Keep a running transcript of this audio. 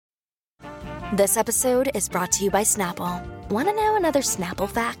This episode is brought to you by Snapple. Want to know another Snapple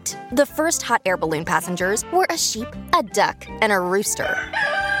fact? The first hot air balloon passengers were a sheep, a duck, and a rooster.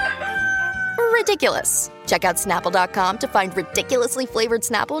 Ridiculous. Check out Snapple.com to find ridiculously flavored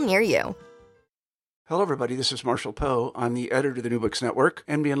Snapple near you. Hello, everybody. This is Marshall Poe. I'm the editor of the New Books Network.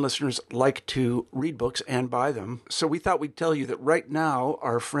 NBN listeners like to read books and buy them. So we thought we'd tell you that right now,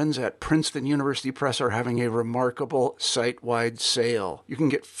 our friends at Princeton University Press are having a remarkable site-wide sale. You can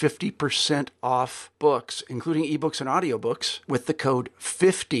get 50% off books, including ebooks and audiobooks, with the code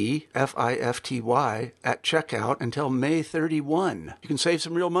 50, F-I-F-T-Y, at checkout until May 31. You can save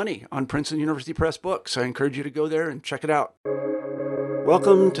some real money on Princeton University Press books. I encourage you to go there and check it out.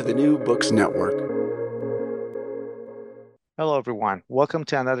 Welcome to the New Books Network. Hello, everyone. Welcome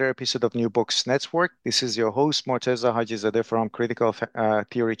to another episode of New Books Network. This is your host, Morteza Hajizadeh from Critical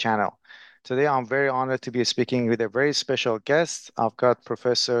Theory Channel. Today, I'm very honored to be speaking with a very special guest. I've got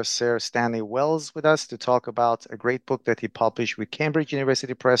Professor Sir Stanley Wells with us to talk about a great book that he published with Cambridge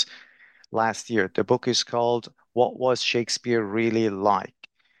University Press last year. The book is called What Was Shakespeare Really Like?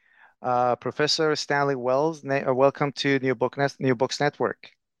 Professor Stanley Wells, welcome to New Books Network.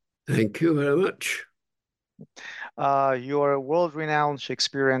 Thank you very much. You are a world-renowned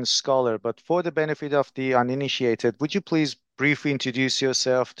Shakespearean scholar, but for the benefit of the uninitiated, would you please briefly introduce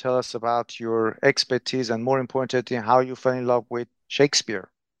yourself, tell us about your expertise, and more importantly, how you fell in love with Shakespeare?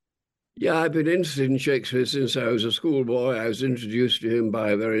 Yeah, I've been interested in Shakespeare since I was a schoolboy. I was introduced to him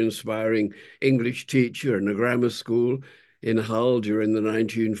by a very inspiring English teacher in a grammar school in Hull during the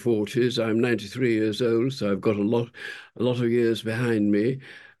 1940s. I'm 93 years old, so I've got a lot of years behind me.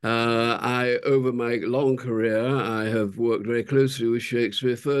 Over my long career, I have worked very closely with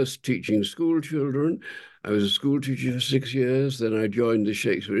Shakespeare, first teaching school children. I was a school teacher for 6 years. Then I joined the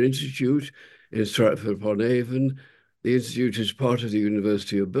Shakespeare Institute in Stratford-upon-Avon. The Institute is part of the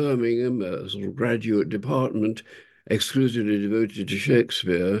University of Birmingham, a sort of graduate department exclusively devoted to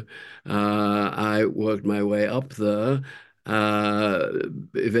Shakespeare. I worked my way up there,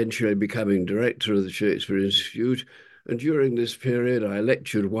 eventually becoming director of the Shakespeare Institute. And during this period, I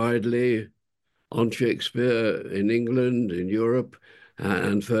lectured widely on Shakespeare in England, in Europe,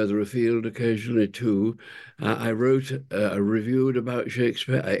 and further afield occasionally too. I wrote, reviewed about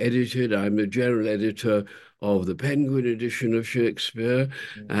Shakespeare. I edited. I'm the general editor of the Penguin edition of Shakespeare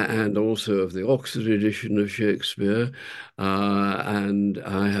and also of the Oxford edition of Shakespeare. And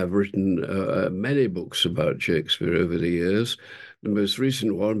I have written many books about Shakespeare over the years. The most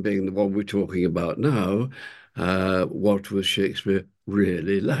recent one being the one we're talking about now. What was Shakespeare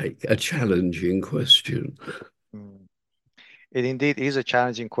really like? A challenging question. It indeed is a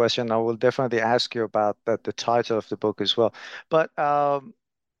challenging question. I will definitely ask you about that, the title of the book as well. But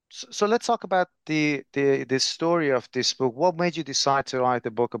so let's talk about the story of this book. What made you decide to write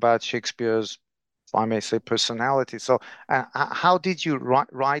a book about Shakespeare's, if I may say, personality? So how did you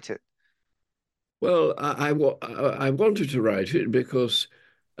write it? Well, I wanted to write it because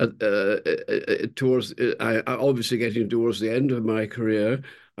I obviously getting towards the end of my career,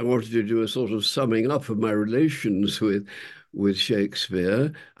 I wanted to do a sort of summing up of my relations with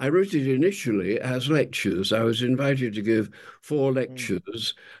Shakespeare. I wrote it initially as lectures. I was invited to give 4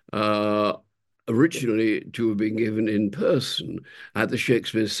 lectures, originally to have been given in person at the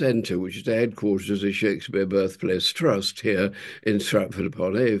Shakespeare Centre, which is the headquarters of the Shakespeare Birthplace Trust here in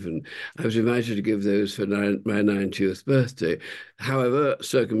Stratford-upon-Avon. I was invited to give those for my 90th birthday. However,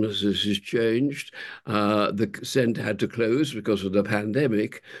 circumstances changed. The centre had to close because of the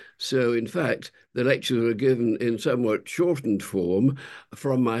pandemic. So, in fact, the lectures were given in somewhat shortened form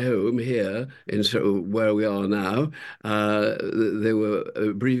from my home here, where we are now. They were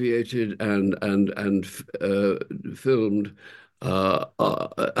abbreviated and filmed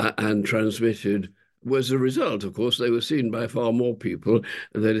and transmitted. Was a result, of course, they were seen by far more people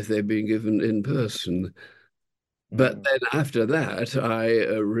than if they'd been given in person. But then after that,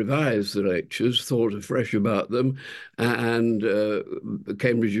 I revised the lectures, thought afresh about them, and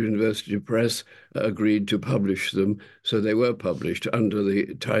Cambridge University Press agreed to publish them. So they were published under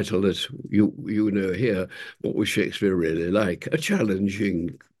the title that you know here, What Was Shakespeare Really Like? A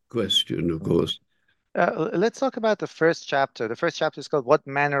challenging question, of course. Let's talk about the first chapter. The first chapter is called What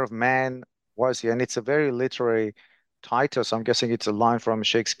Manner of Man Was He? And it's a very literary title, so I'm guessing it's a line from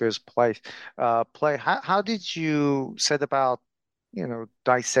Shakespeare's play. How did you set about,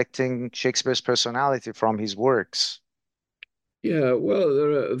 dissecting Shakespeare's personality from his works? Yeah, well, there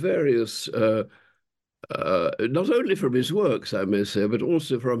are various, not only from his works, I may say, but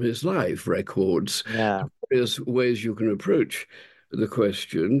also from his life records. Yeah. Various ways you can approach the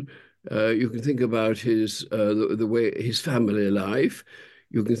question. You can think about the way his family life.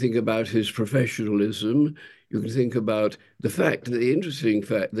 You can think about his professionalism. You can think about the interesting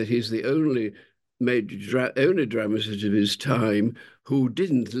fact that he's the only only dramatist of his time who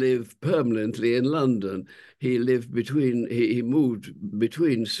didn't live permanently in London. He moved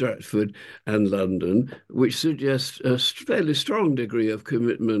between Stratford and London, which suggests a fairly strong degree of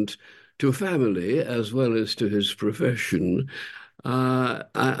commitment to family as well as to his profession.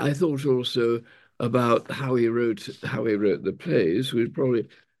 I thought also about how he wrote the plays. We'd probably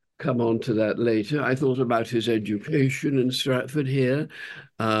come on to that later. I thought about his education in Stratford here.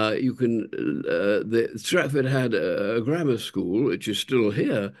 Stratford had a grammar school, which is still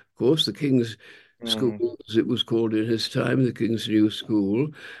here, of course, the King's School, Mm, as it was called in his time, the King's New School,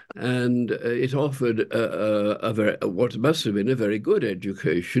 and it offered what must have been a very good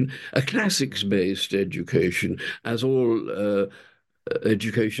education, a classics-based education, as all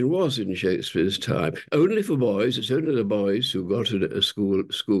education was in Shakespeare's time. Only for boys. It's only the boys who got a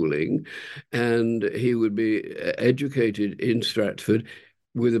schooling, and he would be educated in Stratford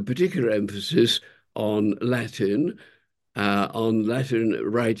with a particular emphasis on Latin, on Latin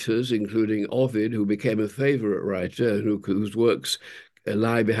writers, including Ovid, who became a favorite writer and whose works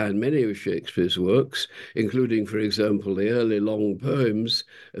lie behind many of Shakespeare's works, including, for example, the early long poems,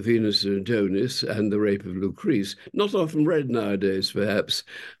 Venus and Adonis and The Rape of Lucrece, not often read nowadays, perhaps,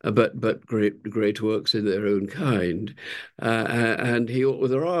 but great works in their own kind. And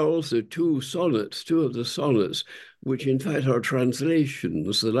there are also two of the sonnets, which in fact are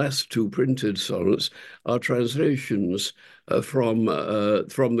translations. The last two printed sonnets are translations from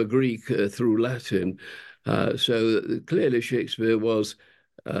the Greek through Latin. So clearly Shakespeare was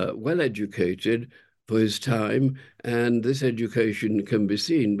well educated for his time, and this education can be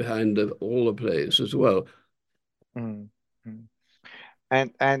seen behind all the plays as well. mm, mm.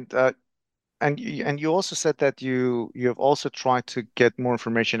 And and you also said that you have also tried to get more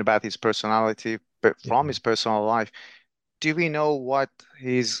information about his personality, but from his personal life. Do we know what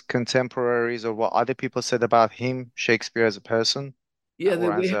his contemporaries or what other people said about him, Shakespeare as a person Yeah,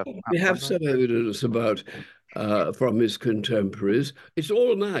 or we as have a we have author? some evidence about from his contemporaries. It's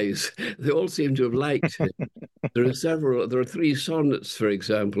all nice. They all seem to have liked him. There are three sonnets, for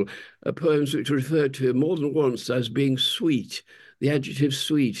example, poems which refer to him more than once as being sweet. The adjective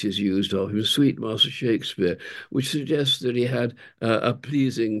sweet is used of him, sweet Master Shakespeare, which suggests that he had a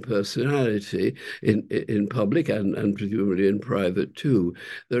pleasing personality in public and presumably in private too.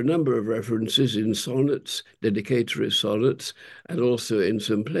 There are a number of references in sonnets, dedicatory sonnets, and also in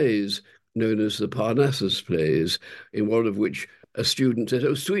some plays known as the Parnassus plays, in one of which a student said,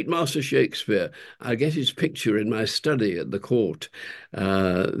 "Oh, sweet Master Shakespeare, I get his picture in my study at the court." In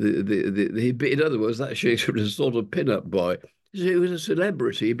other words, that Shakespeare was a sort of pin-up boy. He was a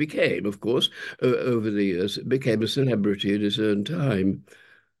celebrity. He became, of course, over the years, became a celebrity in his own time.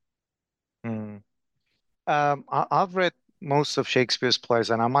 Mm. I've read most of Shakespeare's plays,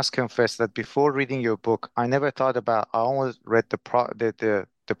 and I must confess that before reading your book, I never thought about. I always read the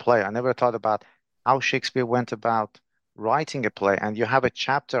play. I never thought about how Shakespeare went about writing a play. And you have a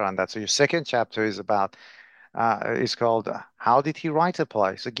chapter on that. So your second chapter is called "How Did He Write a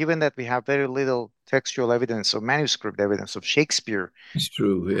Play?" So given that we have very little textual evidence or manuscript evidence of Shakespeare, It's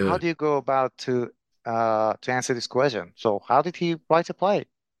true, how yeah. do you go about to answer this question? So how did he write a play?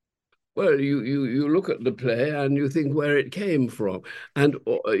 Well, you look at the play and you think where it came from, and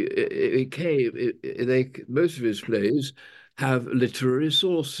it came. Most of his plays have literary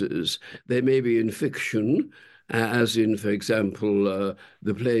sources. They may be in fiction, as in, for example,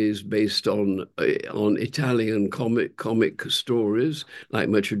 the plays based on Italian comic stories, like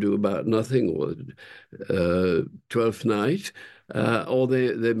Much Ado About Nothing or Twelfth Night, or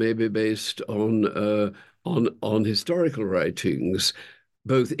they may be based on historical writings,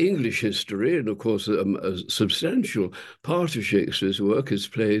 both English history, and of course, a substantial part of Shakespeare's work is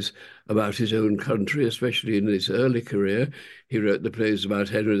plays about his own country, especially in his early career. He wrote the plays about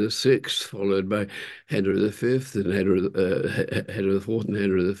Henry VI, followed by Henry V, and Henry IV, and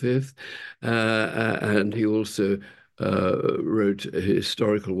Henry V. And he also wrote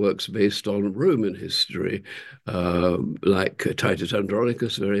historical works based on Roman history, like Titus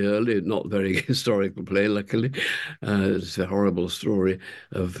Andronicus, very early, not very historical play, luckily. It's a horrible story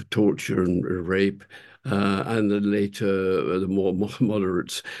of torture and rape. And then later, the more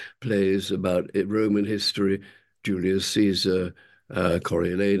moderate plays about Roman history, Julius Caesar,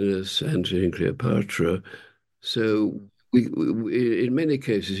 Coriolanus, Antony and Cleopatra. So Mm. in many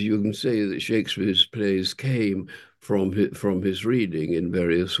cases, you can say that Shakespeare's plays came from his reading in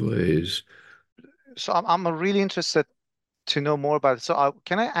various ways. So I'm really interested to know more about it. So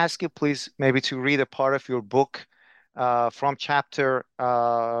can I ask you, please, maybe to read a part of your book from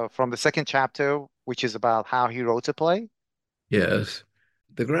the second chapter, which is about how he wrote a play. Yes.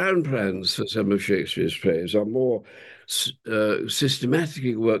 The ground plans for some of Shakespeare's plays are more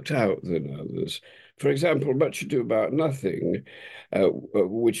systematically worked out than others. For example, Much Ado About Nothing,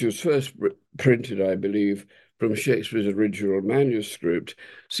 which was first printed, I believe, from Shakespeare's original manuscript,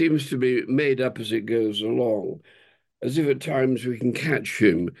 seems to be made up as it goes along, as if at times we can catch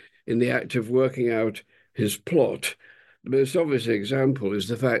him in the act of working out his plot. The most obvious example is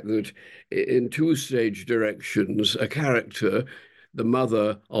the fact that in two-stage directions, a character, the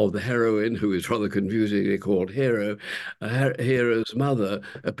mother of the heroine, who is rather confusingly called Hero, Hero's mother,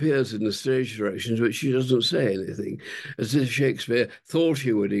 appears in the stage directions, but she doesn't say anything, as if Shakespeare thought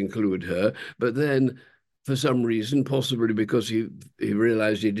he would include her, but then for some reason, possibly because he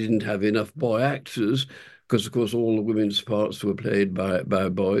realized he didn't have enough boy actors, because of course all the women's parts were played by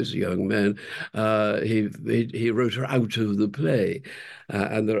boys, young men. He wrote her out of the play,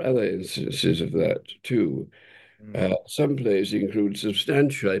 and there are other instances of that too. Some plays include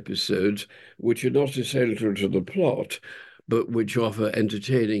substantial episodes which are not essential to the plot, but which offer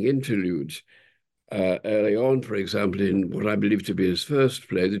entertaining interludes. Early on, for example, in what I believe to be his first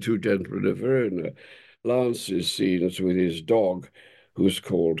play, The Two Gentlemen of Verona, Lance's scenes with his dog, who's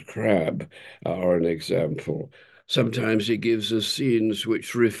called Crab, are an example. Sometimes he gives us scenes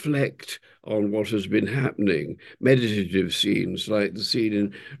which reflect on what has been happening, meditative scenes, like the scene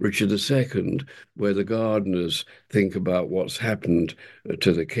in Richard II, where the gardeners think about what's happened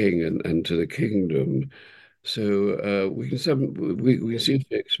to the king and to the kingdom. So we see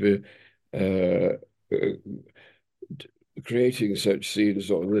Shakespeare uh, uh, creating such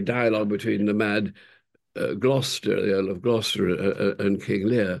scenes, or the dialogue between the mad Gloucester, the Earl of Gloucester, and King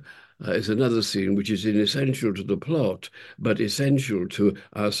Lear. Is another scene which is inessential to the plot, but essential to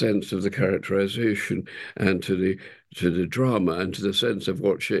our sense of the characterization and to the drama and to the sense of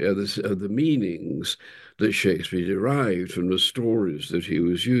what of the meanings that Shakespeare derived from the stories that he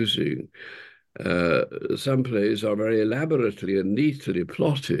was using. Some plays are very elaborately and neatly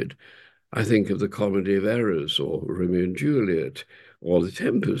plotted. I think of the Comedy of Errors or Romeo and Juliet or The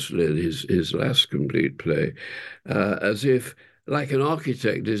Tempest, his last complete play, as if, like an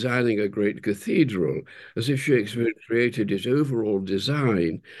architect designing a great cathedral, as if Shakespeare had created his overall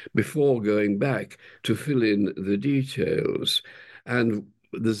design before going back to fill in the details. And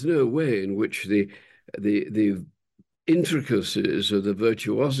there's no way in which the intricacies of the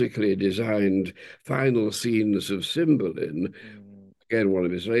virtuosically designed final scenes of Cymbeline, again, one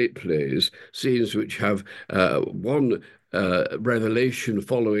of his late plays, scenes which have one revelation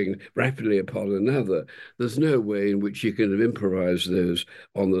following rapidly upon another. There's no way in which you can improvise those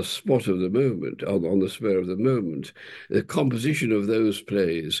on the spot of the moment, on the spur of the moment. The composition of those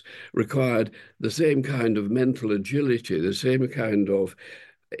plays required the same kind of mental agility, the same kind of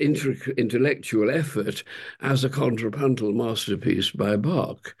intellectual effort as a contrapuntal masterpiece by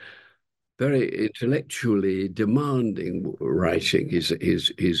Bach. Very intellectually demanding writing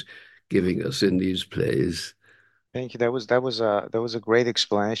he's giving us in these plays. Thank you. That was a great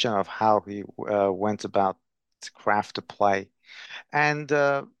explanation of how he went about to craft a play. And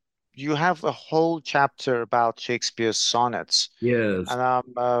you have a whole chapter about Shakespeare's sonnets. Yes.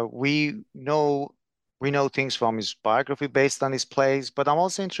 And we know things from his biography based on his plays, but I'm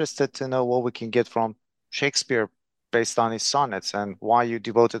also interested to know what we can get from Shakespeare based on his sonnets and why you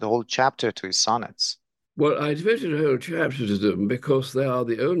devoted a whole chapter to his sonnets. Well, I devoted a whole chapter to them because they are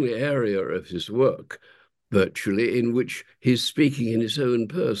the only area of his work, virtually, in which he's speaking in his own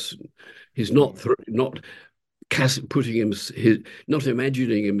person. He's not putting not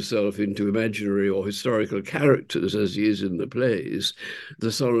imagining himself into imaginary or historical characters as he is in the plays.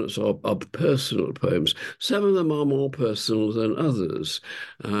 The sonnets are personal poems. Some of them are more personal than others.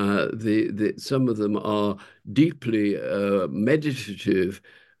 Some of them are deeply meditative.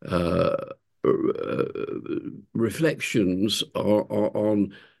 Uh, Reflections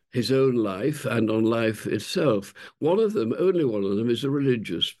on his own life and on life itself. One of them, only one of them, is a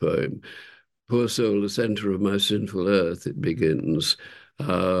religious poem. Poor soul, the center of my sinful earth, it begins.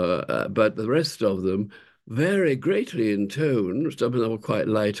 But the rest of them vary greatly in tone. Some of them are quite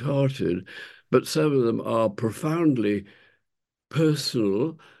light-hearted, but some of them are profoundly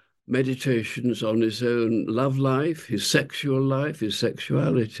personal meditations on his own love life, his sexual life, his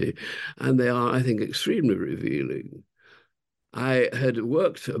sexuality. And they are, I think, extremely revealing. I had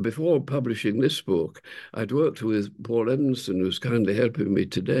worked, before publishing this book, I'd worked with Paul Evanson, who's kindly helping me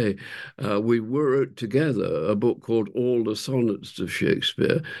today. We wrote together a book called All the Sonnets of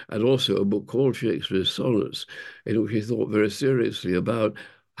Shakespeare, and also a book called Shakespeare's Sonnets, in which he thought very seriously about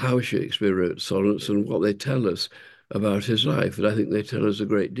how Shakespeare wrote sonnets and what they tell us about his life. And I think they tell us a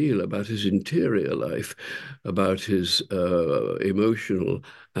great deal about his interior life, about his emotional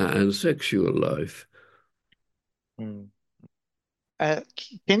and sexual life. Mm.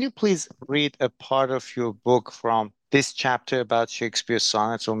 Can you please read a part of your book from this chapter about Shakespeare's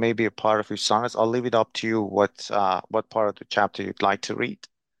sonnets, or maybe a part of his sonnets? I'll leave it up to you what part of the chapter you'd like to read.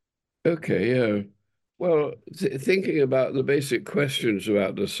 Okay, yeah. Well, thinking about the basic questions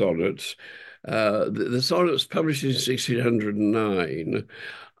about the sonnets, the sonnets published in 1609,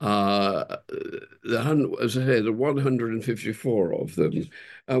 as I say, the 154 of them.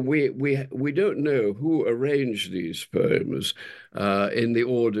 We don't know who arranged these poems in the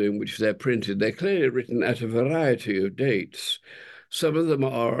order in which they're printed. They're clearly written at a variety of dates. Some of them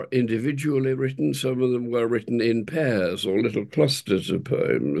are individually written, some of them were written in pairs or little clusters of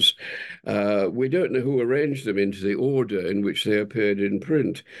poems. We don't know who arranged them into the order in which they appeared in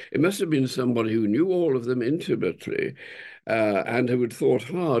print. It must have been somebody who knew all of them intimately and who had thought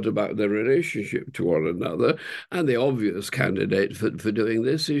hard about their relationship to one another. And the obvious candidate for doing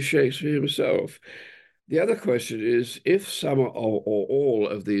this is Shakespeare himself. The other question is if some or all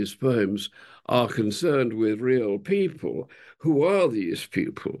of these poems are concerned with real people, who are these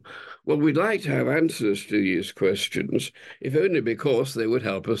people? Well, we'd like to have answers to these questions, if only because they would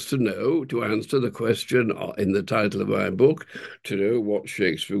help us to know, to answer the question in the title of my book, to know what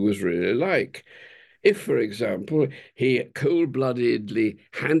Shakespeare was really like. If, for example, he cold-bloodedly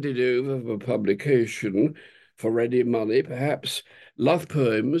handed over for publication for ready money, perhaps, love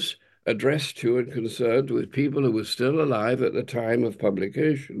poems addressed to and concerned with people who were still alive at the time of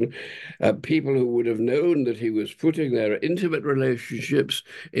publication, people who would have known that he was putting their intimate relationships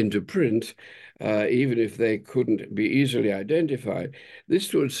into print, even if they couldn't be easily identified.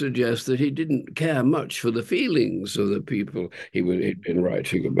 This would suggest that he didn't care much for the feelings of the people he'd been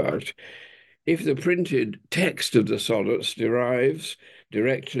writing about. If the printed text of the sonnets derives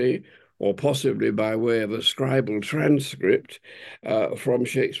directly or possibly by way of a scribal transcript from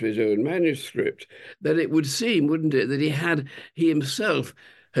Shakespeare's own manuscript, then it would seem, wouldn't it, that he himself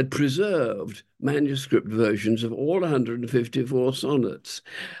had preserved manuscript versions of all 154 sonnets,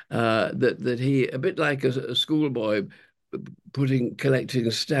 that he, a bit like a schoolboy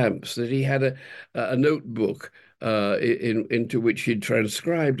collecting stamps, that he had a notebook into which he'd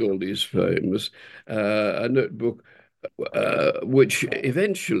transcribed all these poems, a notebook which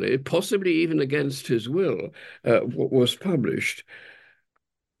eventually, possibly even against his will, was published.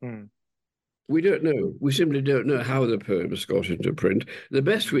 Mm. We don't know. We simply don't know how the poems got into print. The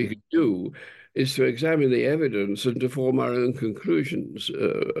best we can do is to examine the evidence and to form our own conclusions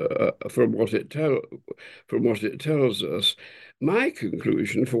from what it tells us. My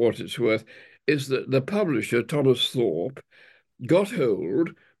conclusion, for what it's worth, is that the publisher, Thomas Thorpe, got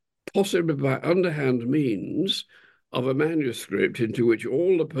hold, possibly by underhand means, of a manuscript into which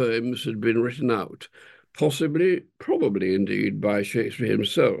all the poems had been written out, possibly, probably indeed, by Shakespeare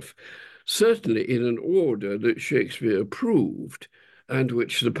himself, certainly in an order that Shakespeare approved and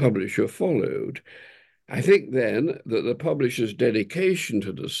which the publisher followed. I think then that the publisher's dedication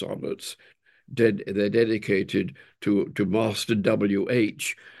to the sonnets, they're dedicated to Master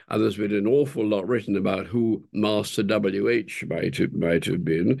W.H., and there's been an awful lot written about who Master W.H. might have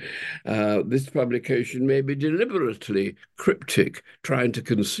been. This publication may be deliberately cryptic, trying to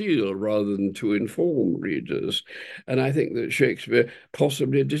conceal rather than to inform readers. And I think that Shakespeare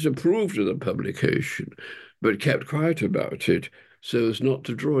possibly disapproved of the publication, but kept quiet about it so as not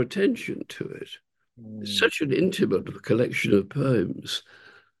to draw attention to it. It's such an intimate collection of poems.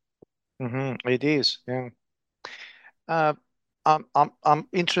 It is, yeah. Uh, I'm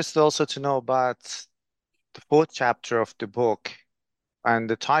interested also to know about the fourth chapter of the book, and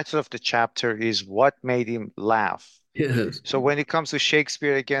the title of the chapter is "What Made Him Laugh." Yes. So when it comes to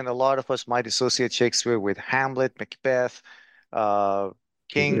Shakespeare, again, a lot of us might associate Shakespeare with Hamlet, Macbeth, uh,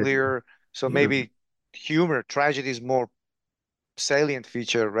 King Lear. So Yeah. maybe humor, tragedy is more salient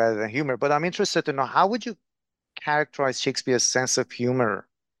feature rather than humor. But I'm interested to know, how would you characterize Shakespeare's sense of humor?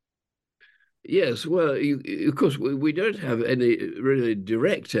 Yes, well, of course, we don't have any really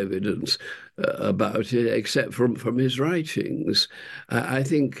direct evidence about it except from his writings. I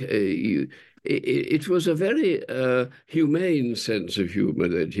think it was a very humane sense of humor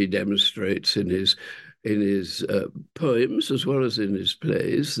that he demonstrates in his poems as well as in his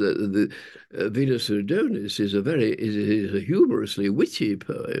plays. The Venus and Adonis is a humorously witty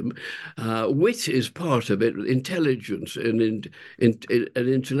poem. Wit is part of it, intelligence and an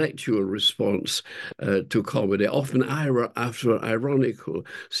intellectual response to comedy, often after ironical,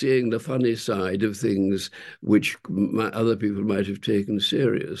 seeing the funny side of things which other people might have taken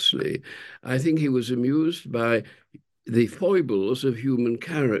seriously. I think he was amused by the foibles of human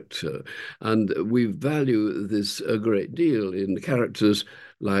character. And we value this a great deal in characters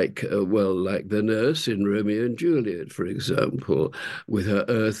like, like the nurse in Romeo and Juliet, for example, with her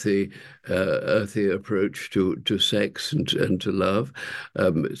earthy approach to sex and to love.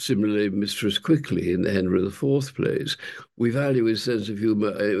 Similarly, Mistress Quickly in the Henry IV plays. We value his sense of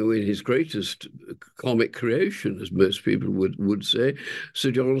humour in his greatest comic creation, as most people would say,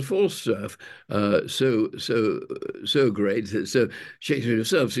 Sir John Falstaff. So great. So Shakespeare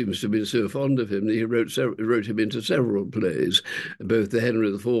himself seems to have been so fond of him that he wrote him into several plays, both the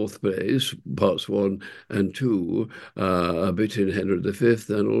Henry IV plays, parts 1 and 2, a bit in Henry V,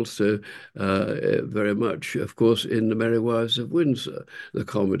 and also very much, of course, in The Merry Wives of Windsor, the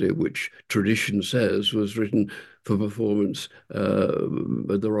comedy which tradition says was written for performance at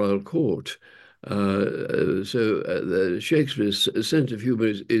the royal court. Shakespeare's sense of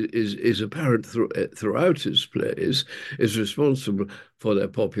humour is apparent throughout his plays, is responsible for their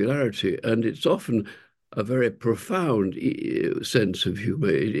popularity, and it's often a very profound sense of humour.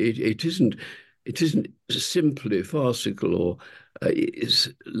 It isn't simply farcical or it's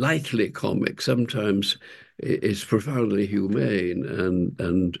lightly comic. Sometimes it's profoundly humane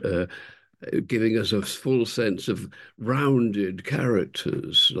and giving us a full sense of rounded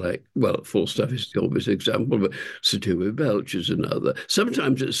characters, like, well, Falstaff is the obvious example, but Sir Toby Belch is another.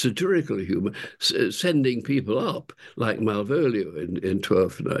 Sometimes it's satirical humour, sending people up, like Malvolio in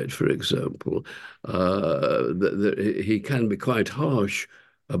Twelfth Night, for example. He can be quite harsh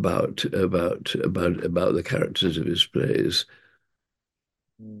about the characters of his plays.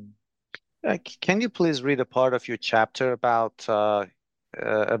 Can you please read a part of your chapter about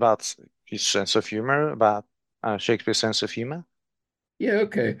his sense of humor, about Shakespeare's sense of humor? Yeah,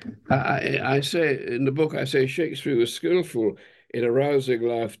 okay. I say in the book, I say Shakespeare was skillful in arousing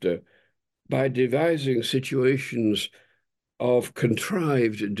laughter by devising situations of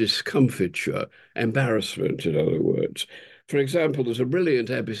contrived discomfiture, embarrassment, in other words. For example, there's a brilliant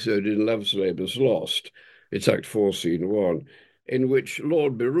episode in Love's Labour's Lost, it's Act 4, Scene 1, in which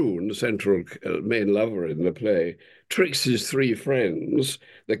Lord Berowne, the central main lover in the play, tricks his three friends,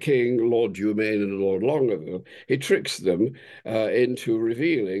 the King, Lord Dumaine, and Lord Longueville. He tricks them into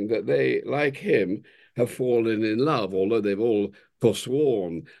revealing that they, like him, have fallen in love, although they've all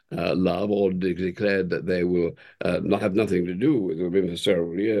forsworn love or declared that they will not have nothing to do with women for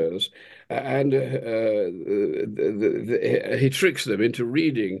several years. And he tricks them into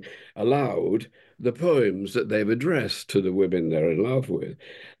reading aloud the poems that they've addressed to the women they're in love with,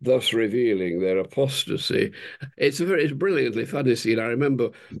 thus revealing their apostasy. It's brilliantly funny scene. I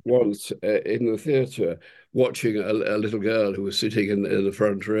remember once in the theatre watching a little girl who was sitting in the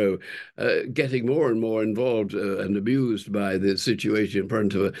front row, getting more and more involved and abused by the situation in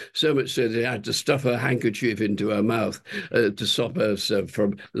front of her, so much so that she had to stuff her handkerchief into her mouth to stop herself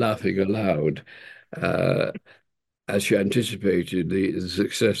from laughing aloud. As she anticipated the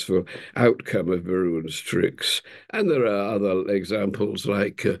successful outcome of Berowne's tricks. And there are other examples,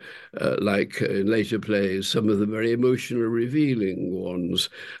 like in later plays, some of the very emotionally revealing ones,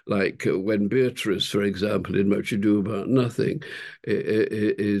 like when Beatrice, for example, in Much Ado About Nothing,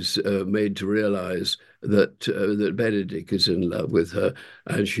 is made to realize that Benedick is in love with her,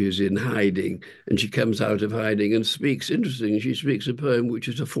 and she's in hiding, and she comes out of hiding and speaks. Interesting, she speaks a poem which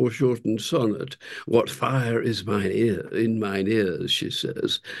is a foreshortened sonnet. What fire is in mine ears, she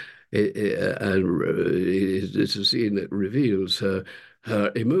says. It's a scene that reveals her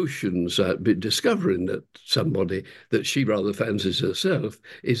emotions, discovering that somebody that she rather fancies herself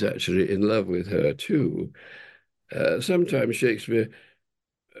is actually in love with her too. Sometimes Shakespeare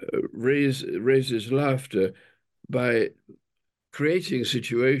raises laughter by creating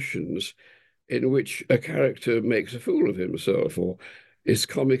situations in which a character makes a fool of himself or is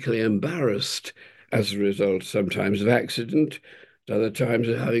comically embarrassed as a result, sometimes of accident, at other times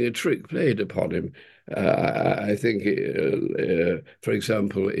of having a trick played upon him. I think, for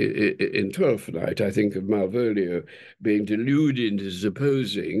example, in Twelfth Night, I think of Malvolio being deluded into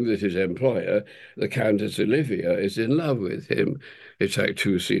supposing that his employer, the Countess Olivia, is in love with him. It's Act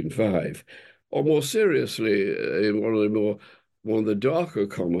 2, Scene 5. Or more seriously, in one of the darker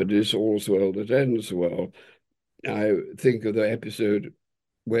comedies, All's Well That Ends Well, I think of the episode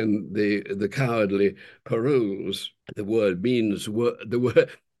when the cowardly paroles, the word means the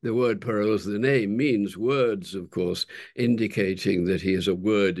word paroles, the name means words, of course, indicating that he is a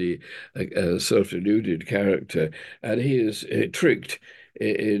wordy, self-deluded character, and he is tricked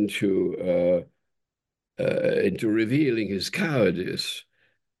into revealing his cowardice.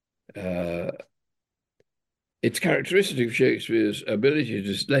 Uh, it's characteristic of Shakespeare's ability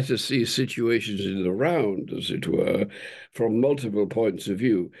to let us see situations in the round, as it were, from multiple points of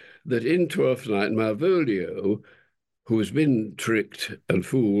view, that in Twelfth Night, Malvolio, who has been tricked and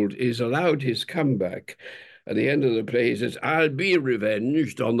fooled, is allowed his comeback. At the end of the play, he says, "I'll be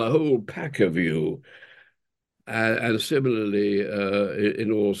revenged on the whole pack of you." And similarly,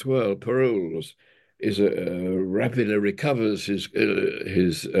 in All's Well, Paroles rapidly recovers his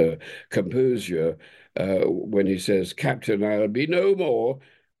composure when he says, "Captain, I'll be no more,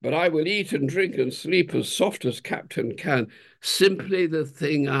 but I will eat and drink and sleep as soft as captain can. Simply the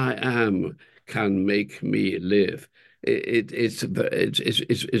thing I am can make me live." It's very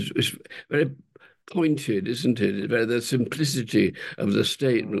pointed, isn't it? The simplicity of the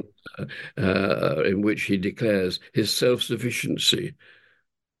statement in which he declares his self-sufficiency.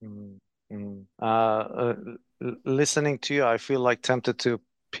 Mm, mm. Listening to you, I feel like tempted to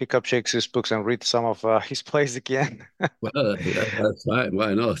pick up Shakespeare's books and read some of his plays again. Well, that's fine.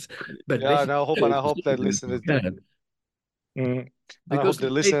 Why not? But Yeah, and basically, I hope that if you listeners do. can, Mm. And I because hope the the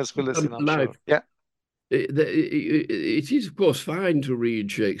play listeners will comes listen, to I'm life. sure. Yeah. It is, of course, fine to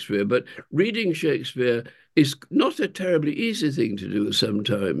read Shakespeare, but reading Shakespeare is not a terribly easy thing to do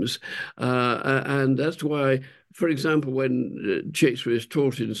sometimes. And that's why, for example, when Shakespeare is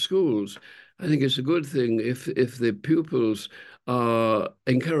taught in schools, I think it's a good thing if the pupils are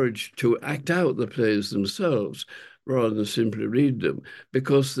encouraged to act out the plays themselves rather than simply read them,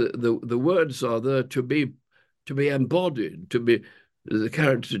 because the words are there to be embodied, to be the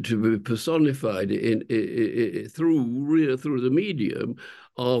character to be personified through the medium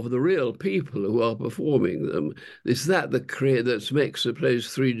of the real people who are performing them. It's that makes the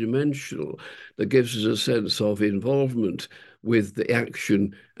plays three-dimensional, that gives us a sense of involvement with the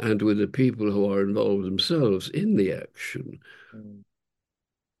action and with the people who are involved themselves in the action. Mm.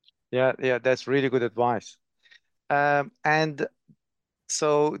 Yeah, that's really good advice. And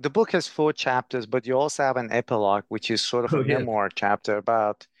so the book has 4 chapters, but you also have an epilogue, which is sort of a Oh yes, memoir chapter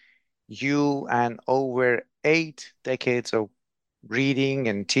about you and over 8 decades of reading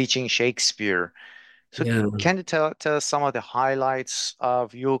and teaching Shakespeare. So yeah. can you tell us some of the highlights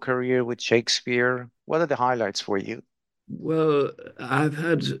of your career with Shakespeare? What are the highlights for you? Well, I've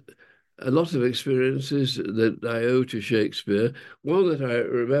had a lot of experiences that I owe to Shakespeare. One that I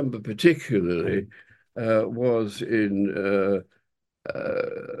remember particularly was in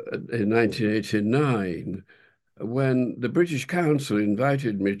 1989 when the British Council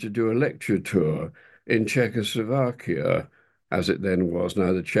invited me to do a lecture tour in Czechoslovakia, as it then was,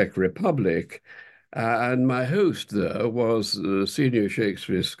 now the Czech Republic. And my host there was the senior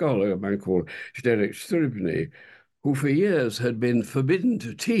Shakespeare scholar, a man called Zdeněk Střebný, who for years had been forbidden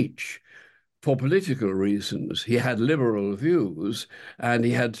to teach for political reasons. He had liberal views and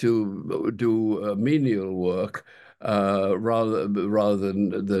he had to do menial work rather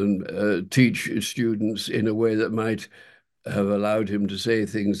than teach students in a way that might have allowed him to say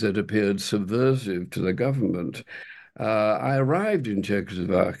things that appeared subversive to the government. I arrived in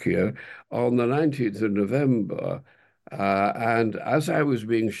Czechoslovakia on the 19th of November, and as I was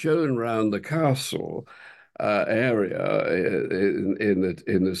being shown around the castle area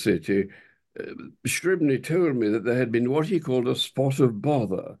in the city, Scribner told me that there had been what he called a spot of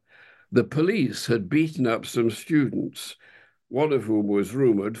bother. The police had beaten up some students, one of whom was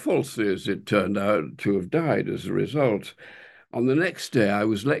rumored, falsely as it turned out, to have died as a result. On the next day, I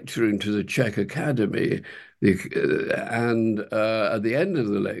was lecturing to the Czech Academy, and at the end of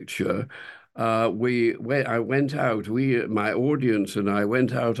the lecture, I went out. My audience and I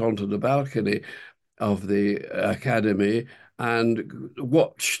went out onto the balcony of the academy and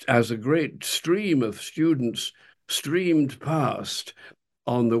watched as a great stream of students streamed past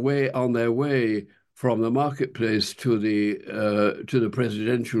on their way from the marketplace to the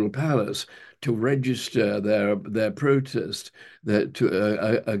presidential palace to register their protest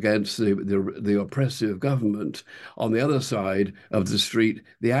against the oppressive government. On the other side of the street,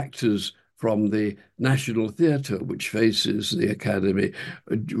 the actors from the National Theatre, which faces the Academy,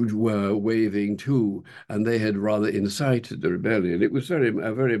 were waving too, and they had rather incited the rebellion. It was a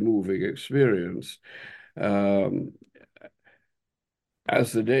very moving experience. Um,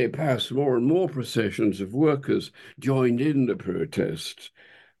 as the day passed, more and more processions of workers joined in the protests.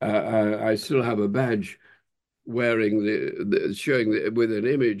 I still have a badge wearing showing with an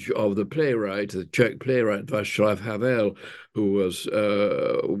image of the playwright, the Czech playwright Václav Havel, who was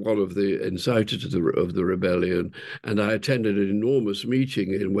one of the inciters of the rebellion. And I attended an enormous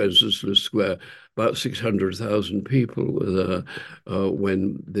meeting in Wenceslas Square. About 600,000 people were there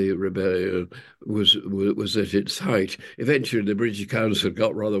when the rebellion was at its height. Eventually, the British Council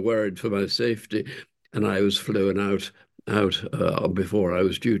got rather worried for my safety, and I was flown out before I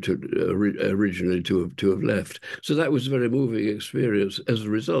was due to originally to have left. So that was a very moving experience as a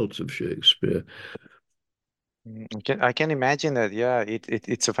result of Shakespeare. I can imagine that. Yeah,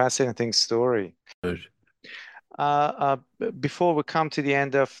 it's a fascinating story. Right. Before we come to the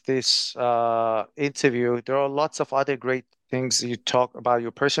end of this interview, there are lots of other great things you talk about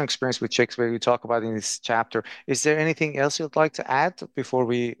your personal experience with Shakespeare. You talk about in this chapter. Is there anything else you'd like to add before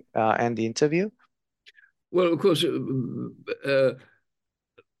we end the interview? Well, of course,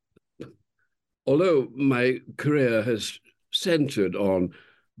 although my career has centered on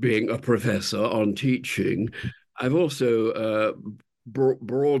being a professor, on teaching, I've also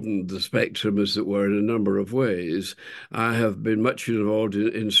broadened the spectrum, as it were, in a number of ways. I have been much involved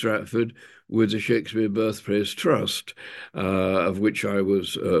in Stratford with the Shakespeare Birthplace Trust, of which I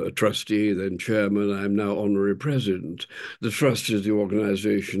was a trustee, then chairman. I'm now honorary president. The trust is the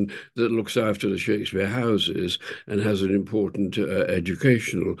organization that looks after the Shakespeare houses and has an important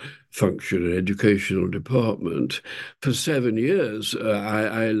educational function, an educational department. For 7 years,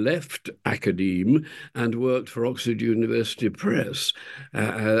 I left academe and worked for Oxford University Press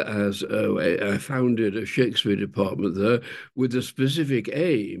as I founded a Shakespeare department there with the specific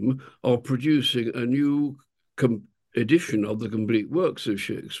aim of producing a new edition of the complete works of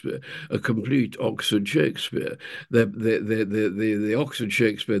Shakespeare, a complete Oxford Shakespeare. The Oxford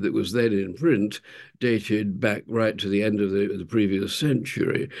Shakespeare that was then in print dated back right to the end of the previous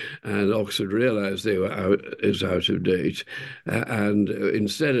century, and Oxford realized they were out of date. And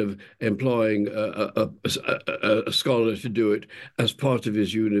instead of employing a scholar to do it as part of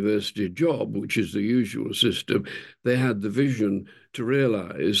his university job, which is the usual system, they had the vision to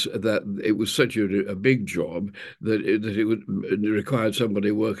realize that it was such a big job that it would required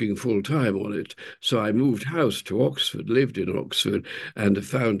somebody working full time on it. So I moved house to Oxford, lived in Oxford, and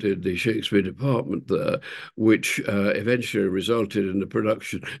founded the Shakespeare department there, which eventually resulted in the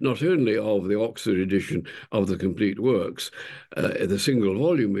production not only of the Oxford edition of the complete works, the single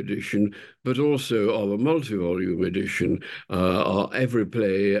volume edition, but also of a multi-volume edition of every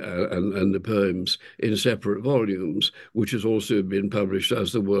play and the poems in separate volumes, which has also been published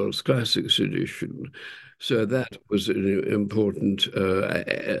as the World's Classics edition. So that was an important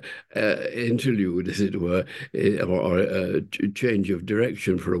interlude, as it were, or a change of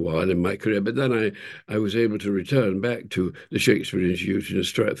direction for a while in my career. But then I was able to return back to the Shakespeare Institute in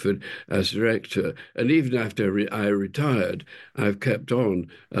Stratford as director. And even after I retired, I've kept on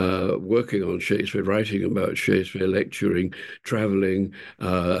working on Shakespeare, writing about Shakespeare, lecturing, traveling.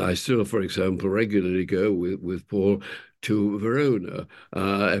 I still, for example, regularly go with Paul to Verona.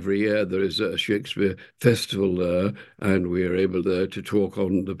 Every year there is a Shakespeare festival there, and we are able there to talk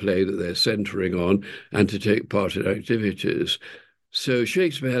on the play that they're centering on and to take part in activities. So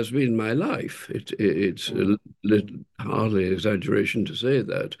Shakespeare has been my life. It's hardly an exaggeration to say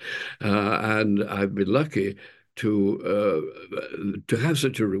that. And I've been lucky to have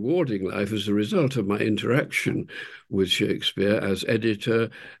such a rewarding life as a result of my interaction with Shakespeare as editor,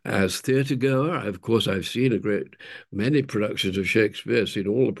 as theatre goer. Of course, I've seen a great many productions of Shakespeare, seen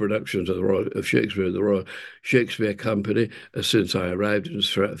all the productions of Shakespeare in the Royal Shakespeare Company since I arrived in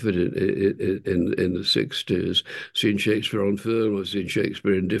Stratford in the 60s. Seen Shakespeare on film, I've seen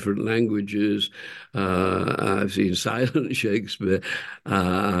Shakespeare in different languages, I've seen silent Shakespeare,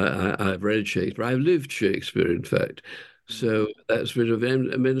 I've read Shakespeare, I've lived Shakespeare, in fact. So that's been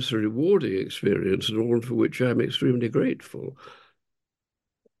an immensely rewarding experience and one for which I'm extremely grateful.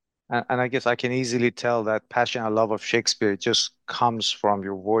 And I guess I can easily tell that passion and love of Shakespeare just comes from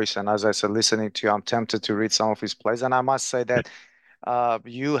your voice. And as I said, listening to you, I'm tempted to read some of his plays. And I must say that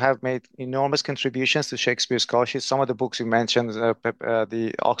you have made enormous contributions to Shakespeare scholarship. Some of the books you mentioned,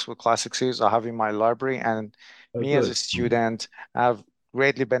 the Oxford Classic series, I have in my library. And Oh, me as a good. student have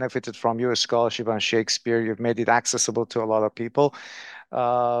greatly benefited from your scholarship on Shakespeare. You've made it accessible to a lot of people.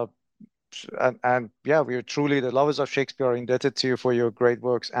 Uh, and yeah, we are truly the lovers of Shakespeare are indebted to you for your great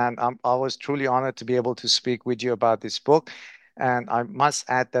works. And I was truly honored to be able to speak with you about this book. And I must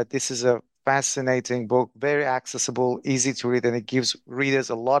add that this is a fascinating book, very accessible, easy to read, and it gives readers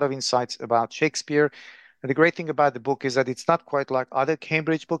a lot of insights about Shakespeare. And the great thing about the book is that it's not quite like other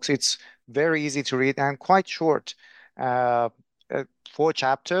Cambridge books. It's very easy to read and quite short. Uh, 4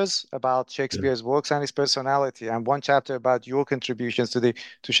 chapters about Shakespeare's works and his personality, and 1 chapter about your contributions to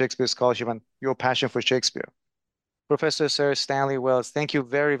Shakespeare scholarship and your passion for Shakespeare. Professor Sir Stanley Wells, thank you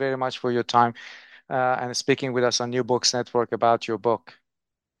very, very much for your time and speaking with us on New Books Network about your book.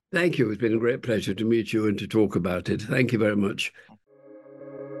 Thank you. It's been a great pleasure to meet you and to talk about it. Thank you very much.